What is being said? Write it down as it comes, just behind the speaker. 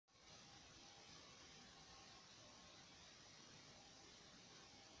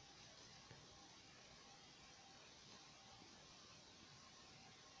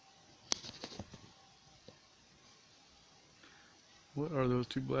What are those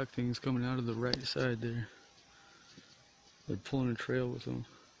two black things coming out of the right side there? They're pulling a trail with them.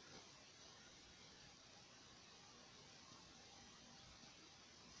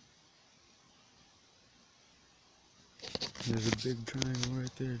 There's a big triangle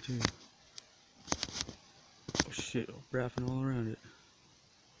right there too. Oh shit, wrapping all around it.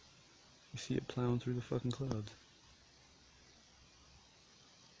 You see it plowing through the fucking clouds.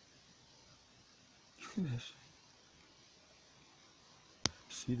 Look at this.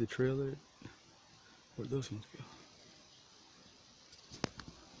 See the trail there? Where'd those ones go?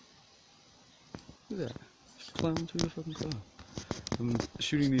 Look at that. Just plowing through the fucking cloud. I'm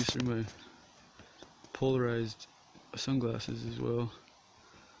shooting these through my polarized sunglasses as well.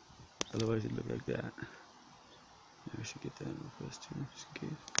 Otherwise it'd look like that. Maybe I should get that real fast too, just in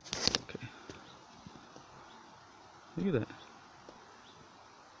case. Okay. Look at that.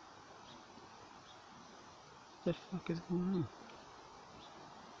 What the fuck is going on?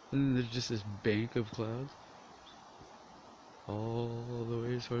 And then there's just this bank of clouds all the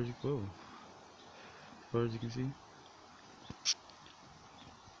way as far as you go. As far as you can see.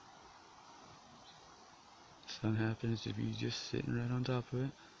 Sun happens to be just sitting right on top of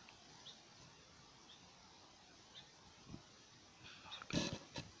it.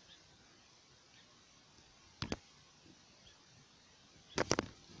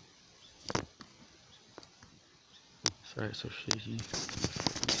 Sorry, it's so shaky.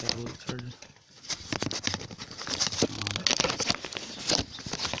 Tablet charger.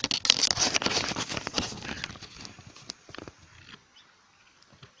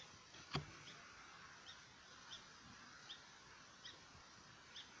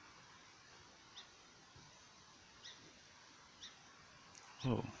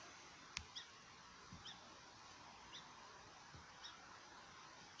 Oh.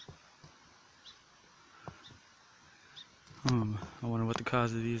 I wonder what the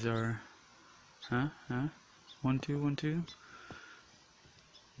cause of these are. Huh? 1, 2, 1, 2.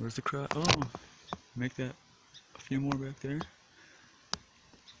 Where's the crowd? Oh, make that a few more back there.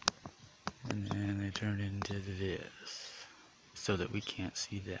 And then they turn into this, so that we can't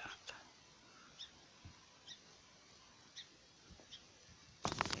see that.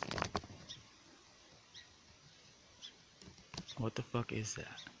 What the fuck is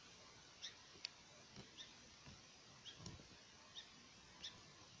that?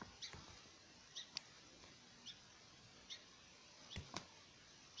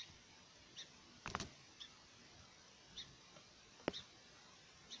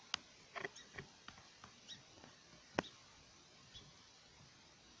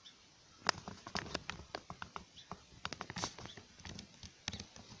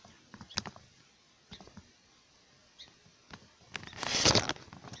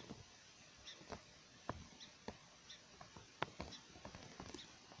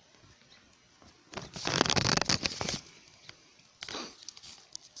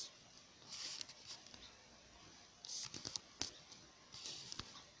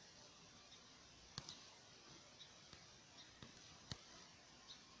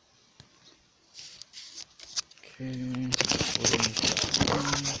 Okay, there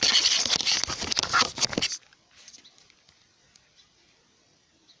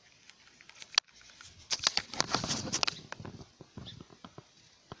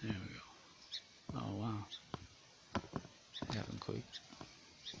we go. Oh wow. It happened quick.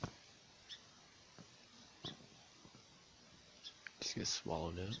 Just get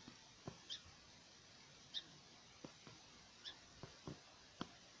swallowed up.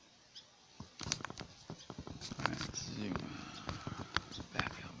 Alright, let's zoom.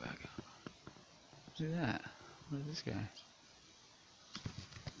 Back out. Look at that. What is this guy?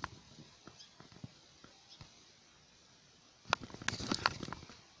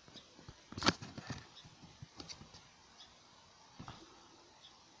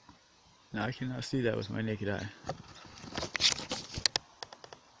 Now I cannot see that with my naked eye.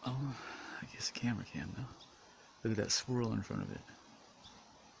 Oh, I guess the camera can though. Look at that swirl in front of it.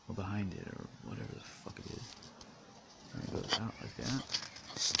 Or behind it, or whatever the fuck it is. There it goes out like that.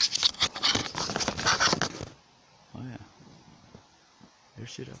 Oh yeah. There's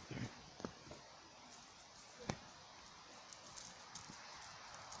shit up there.